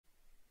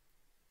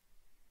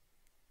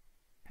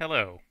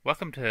Hello,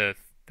 welcome to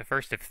the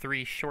first of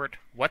three short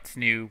What's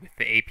New with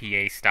the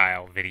APA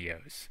style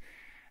videos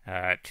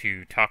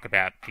to talk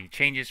about the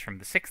changes from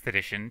the 6th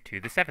edition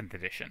to the 7th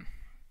edition.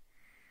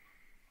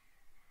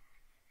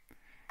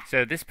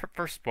 So this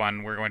first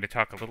one, we're going to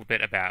talk a little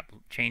bit about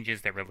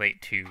changes that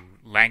relate to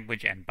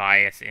language and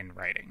bias in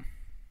writing.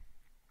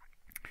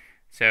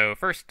 So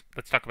first,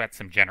 let's talk about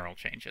some general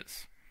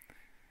changes.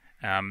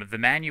 The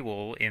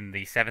manual in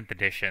the 7th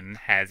edition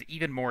has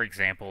even more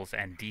examples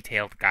and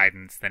detailed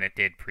guidance than it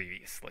did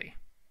previously.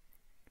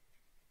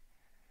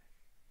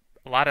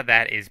 A lot of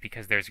that is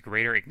because there's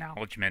greater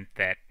acknowledgement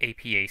that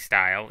APA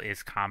style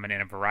is common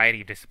in a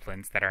variety of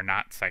disciplines that are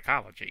not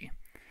psychology.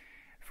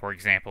 For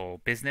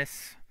example,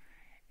 business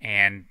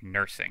and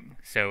nursing.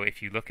 So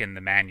if you look in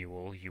the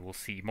manual, you will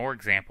see more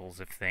examples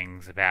of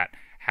things about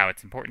how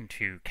it's important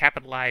to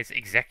capitalize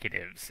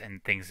executives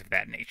and things of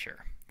that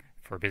nature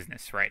for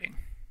business writing.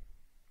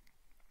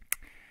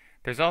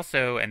 There's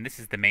also, and this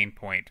is the main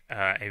point,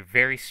 a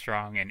very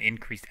strong and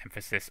increased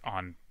emphasis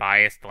on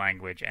biased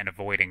language and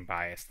avoiding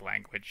biased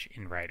language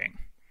in writing.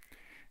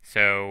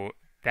 So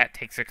that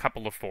takes a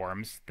couple of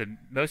forms. The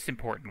most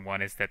important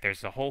one is that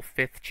there's a whole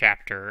 5th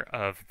chapter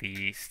of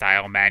the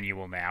style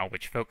manual now,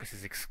 which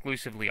focuses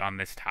exclusively on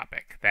this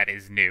topic. That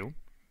is new.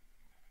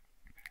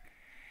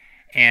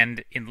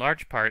 And in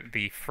large part,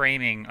 the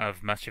framing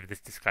of much of this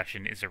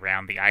discussion is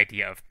around the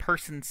idea of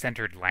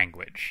person-centered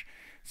language.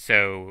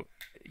 So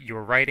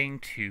you're writing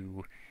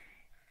to,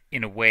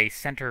 in a way,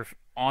 center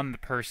on the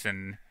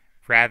person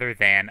rather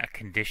than a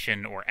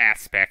condition or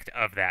aspect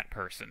of that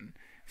person.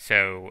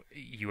 So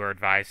you are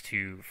advised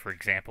to, for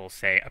example,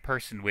 say a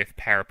person with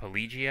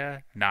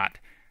paraplegia, not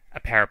a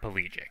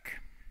paraplegic.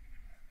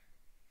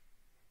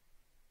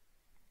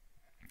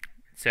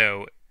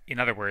 So, in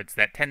other words,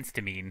 that tends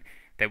to mean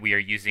that we are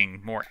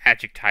using more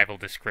adjectival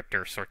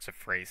descriptor sorts of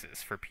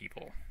phrases for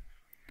people.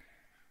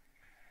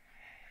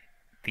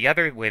 The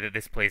other way that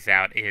this plays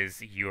out is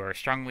you are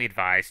strongly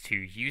advised to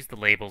use the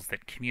labels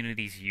that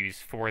communities use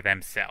for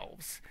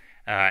themselves,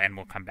 and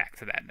we'll come back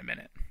to that in a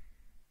minute.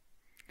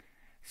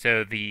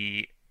 So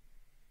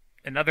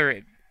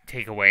another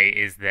takeaway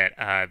is that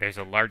there's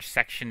a large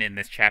section in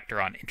this chapter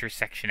on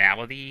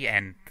intersectionality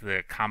and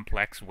the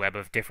complex web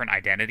of different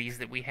identities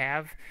that we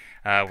have.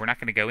 We're not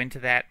going to go into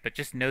that, but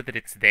just know that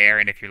it's there,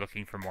 and if you're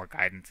looking for more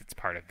guidance, it's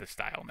part of the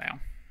style now.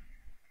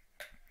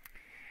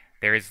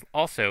 There is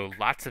also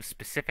lots of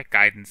specific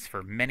guidance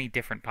for many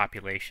different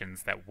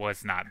populations that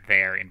was not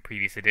there in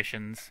previous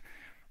editions.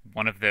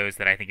 One of those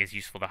that I think is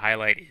useful to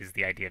highlight is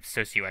the idea of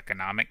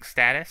socioeconomic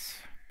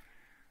status.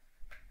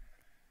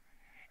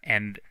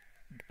 And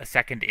a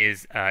second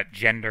is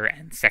gender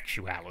and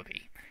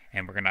sexuality.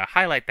 And we're going to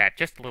highlight that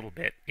just a little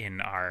bit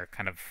in our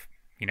kind of,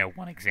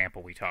 one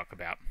example we talk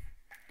about.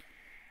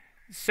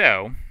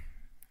 So,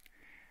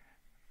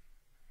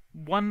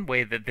 one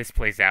way that this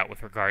plays out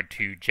with regard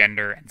to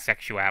gender and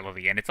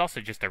sexuality, and it's also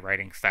just a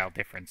writing style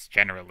difference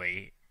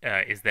generally,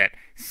 is that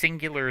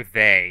singular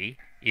they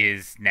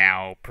is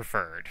now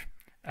preferred.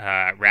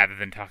 Rather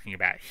than talking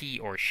about he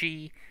or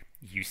she,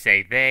 you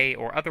say they,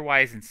 or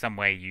otherwise in some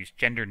way use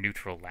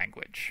gender-neutral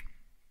language.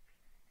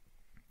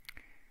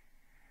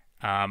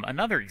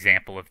 Another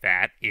example of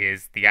that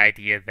is the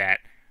idea that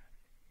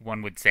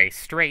one would say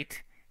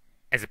straight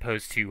as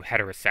opposed to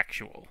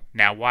heterosexual.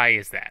 Now, why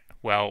is that?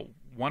 Well,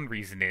 one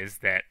reason is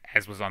that,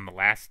 as was on the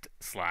last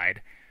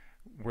slide,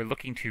 we're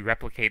looking to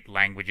replicate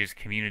languages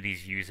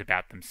communities use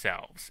about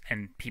themselves,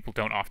 and people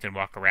don't often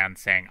walk around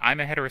saying, I'm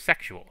a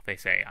heterosexual. They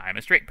say, I'm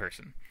a straight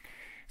person.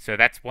 So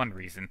that's one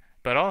reason.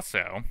 But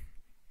also,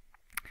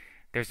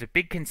 there's a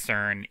big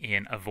concern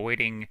in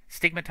avoiding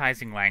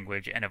stigmatizing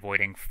language and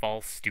avoiding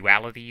false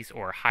dualities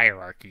or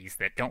hierarchies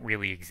that don't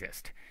really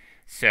exist.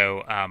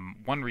 So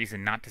one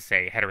reason not to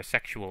say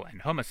heterosexual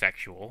and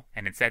homosexual,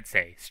 and instead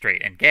say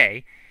straight and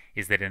gay,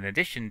 is that in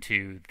addition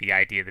to the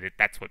idea that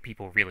that's what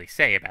people really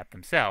say about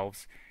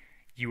themselves,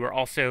 you are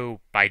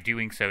also, by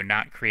doing so,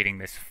 not creating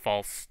this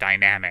false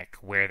dynamic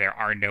where there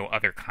are no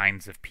other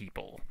kinds of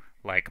people,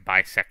 like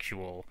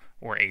bisexual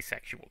or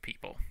asexual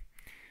people.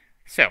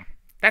 So,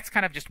 that's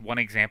kind of just one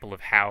example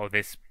of how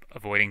this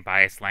avoiding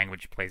biased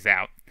language plays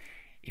out.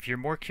 If you're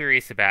more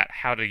curious about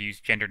how to use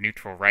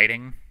gender-neutral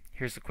writing,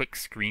 here's a quick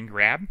screen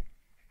grab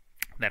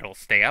that'll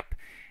stay up,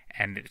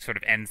 and it sort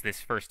of ends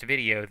this first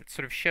video that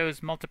sort of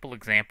shows multiple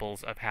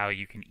examples of how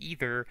you can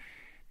either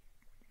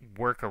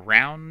work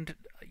around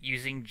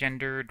using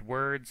gendered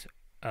words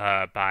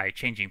by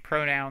changing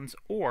pronouns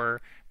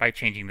or by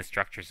changing the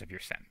structures of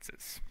your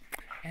sentences.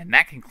 And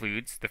that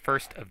concludes the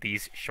first of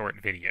these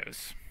short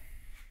videos.